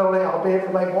responsibility, I'll be able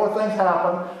to make more things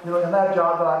happen, you know, in that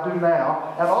job than I do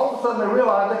now, and all of a sudden they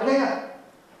realize they can't.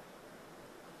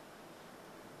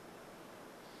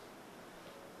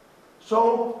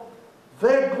 So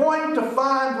they're going to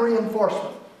find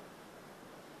reinforcement.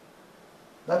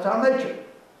 That's our nature.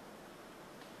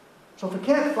 So if we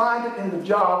can't find it in the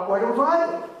job, where do we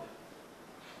find it?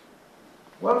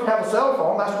 Well, if you have a cell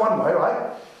phone, that's one way,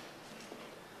 right?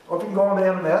 Or if you can go on the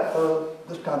internet or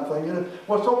this kind of thing.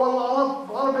 Well, so what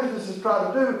a lot of businesses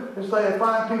try to do is they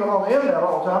find people on the internet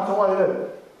all the time, so what do they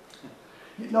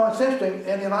do? You know, it's interesting,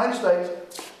 in the United States,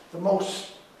 the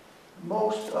most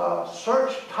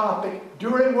searched topic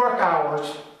during work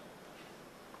hours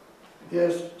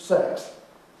is sex.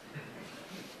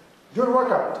 During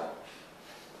work hours.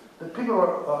 The people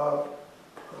are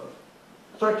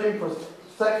searching for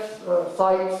sex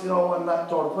sites, you know, and that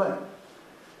sort of thing.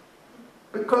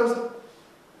 Because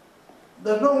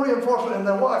there's no reinforcement in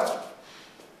their work.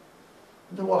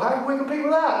 Well, how can we compete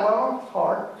with that? Well, it's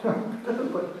hard.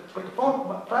 but the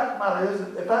fact of the matter is,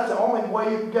 if that's the only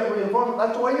way you can get reinforcement,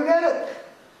 that's the way you get it.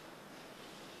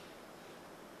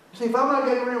 See, if I'm not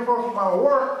getting reinforcement from my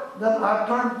work, then I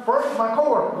turn first to my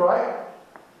coworkers, right?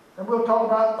 And we'll talk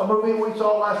about a movie we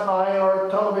saw last night, or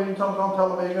television, something on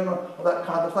television, or that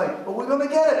kind of thing. But we're going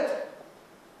to get it.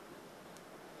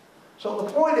 So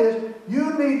the point is,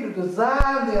 you need to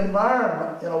design the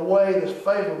environment in a way that's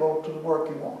favorable to the work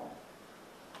you want.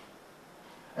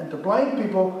 And to blame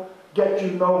people gets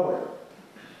you nowhere.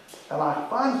 And I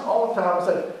find this all the time. I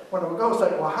say, when we go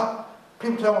say, well,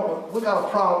 people tell me, well, we got a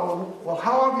problem. Well,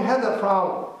 how long have you had that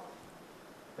problem?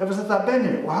 Ever since I've been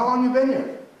here. Well, how long have you been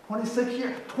here? 26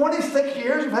 years. 26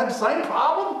 years you've had the same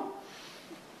problem?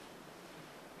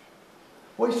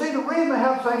 Well, you see, the reason they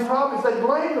have the same problem is they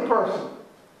blame the person.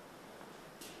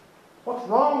 What's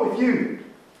wrong with you?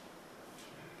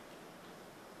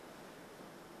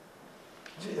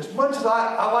 As much as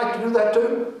I like to do that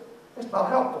too, it's not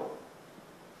helpful.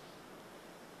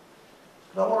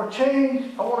 But I want to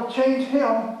change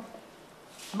him,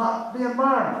 not the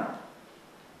environment.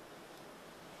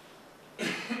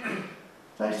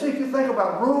 Now you see, if you think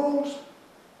about rules,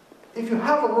 if you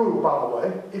have a rule, by the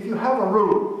way, if you have a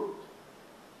rule,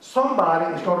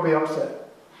 somebody is going to be upset.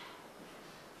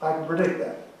 I can predict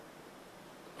that.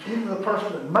 Either the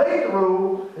person that made the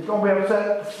rule is going to be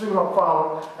upset if people don't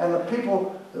follow it, and the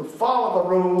people who follow the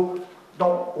rule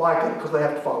don't like it because they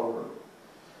have to follow the rule.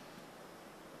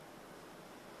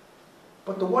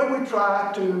 But the way we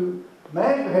try to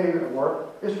manage behavior at work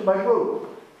is to make rules.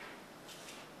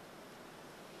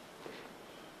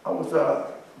 I was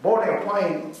boarding a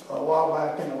plane a while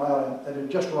back in Atlanta, and it had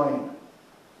just rained.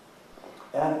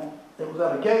 And it was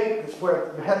at a gate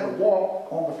where you had to walk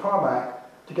on the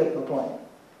tarmac to get to the plane.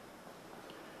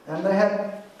 And they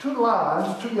had two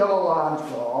yellow lines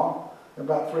drawn,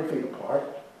 about 3 feet apart,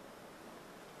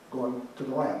 going to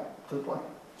the ramp, to the plane,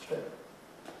 stair.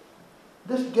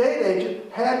 This gate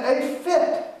agent had a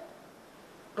fit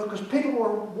because people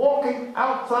were walking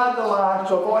outside the line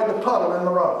to avoid the puddle in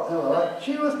the road. You know, right?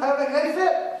 She was having a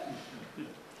fit.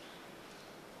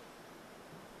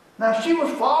 Now she was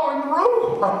following the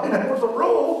rule. I mean, it was a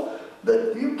rule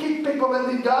that you keep people in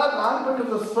these guidelines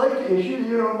because of a safety issue.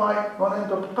 You might run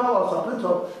into a propeller or something,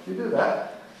 so you do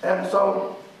that. And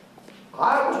so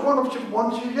I was one of the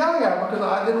ones she was yelling at because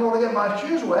I didn't want to get my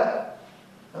shoes wet.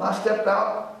 And I stepped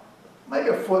out, maybe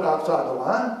a foot outside the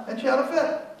line, and she had a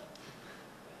fit.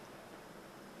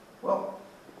 Well,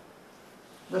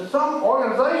 there's some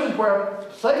organizations where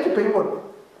safety people would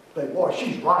say, boy,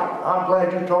 she's right. I'm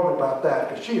glad you told me about that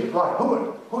because she is right.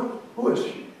 Who is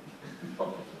she?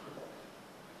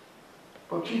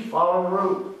 But she's following the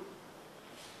rule.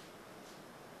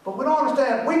 But we don't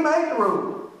understand. We made the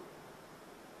rule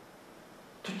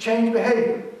to change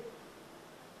behavior.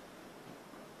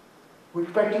 We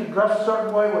expect you to dress a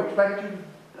certain way. We expect you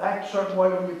to act a certain way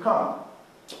when you come.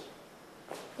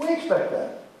 We expect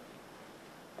that.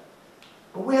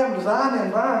 But we haven't designed the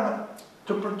environment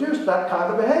to produce that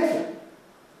kind of behavior.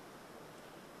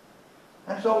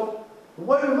 And so the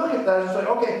way we look at that is to say,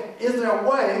 okay, is there a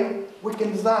way we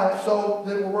can design it so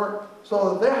that it will work, so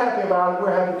that they're happy about it,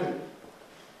 we're happy too.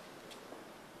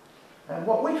 And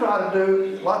what we try to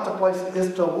do, lots of places,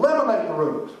 is to eliminate the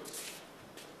rules.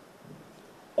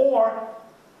 Or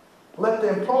let the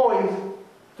employees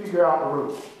figure out the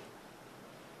rules.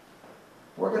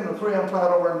 Working in the 3M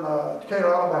plant over in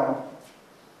Decatur, Alabama,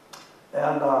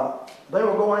 and they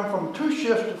were going from 2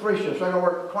 shifts to 3 shifts. They were going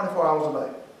to work 24 hours a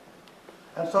day.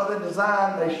 And so they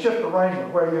designed a shift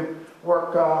arrangement where you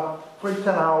work 3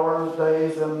 10-hour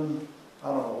days and I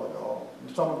don't know what all.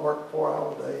 Some would work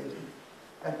 4-hour days.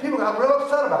 And people got real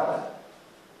upset about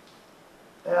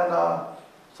that. And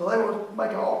so they were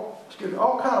making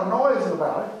all kind of noises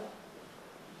about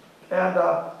it. And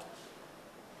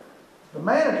the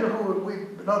manager who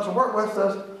we've done some work with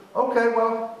says, okay,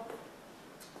 well,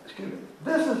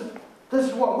 this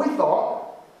is what we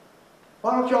thought.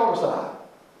 Why don't y'all decide?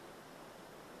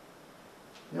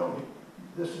 You know,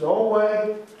 this is the old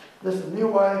way, this is the new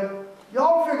way.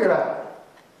 Y'all figure it out.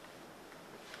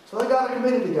 So they got a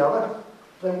committee together.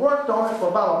 They worked on it for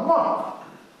about a month.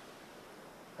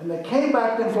 And they came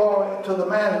back to the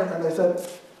manager and they said,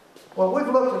 well, we've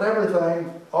looked at everything,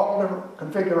 all different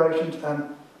configurations,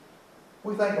 and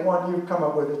we think the one you've come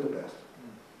up with is the best.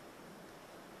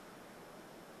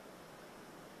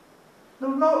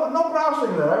 There's no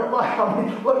grousing there. Everybody, I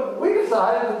mean, look, we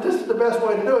decided that this is the best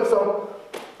way to do it, so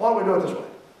why don't we do it this way?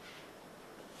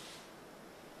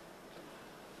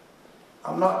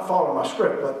 I'm not following my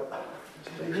script, but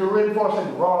you're reinforcing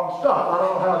the wrong stuff. I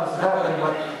don't know how this is happening,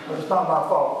 but it's not my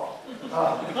fault.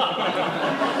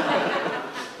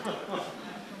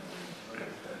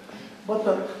 But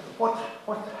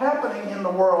what's happening in the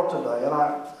world today, and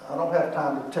I don't have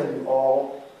time to tell you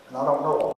all, and I don't know all.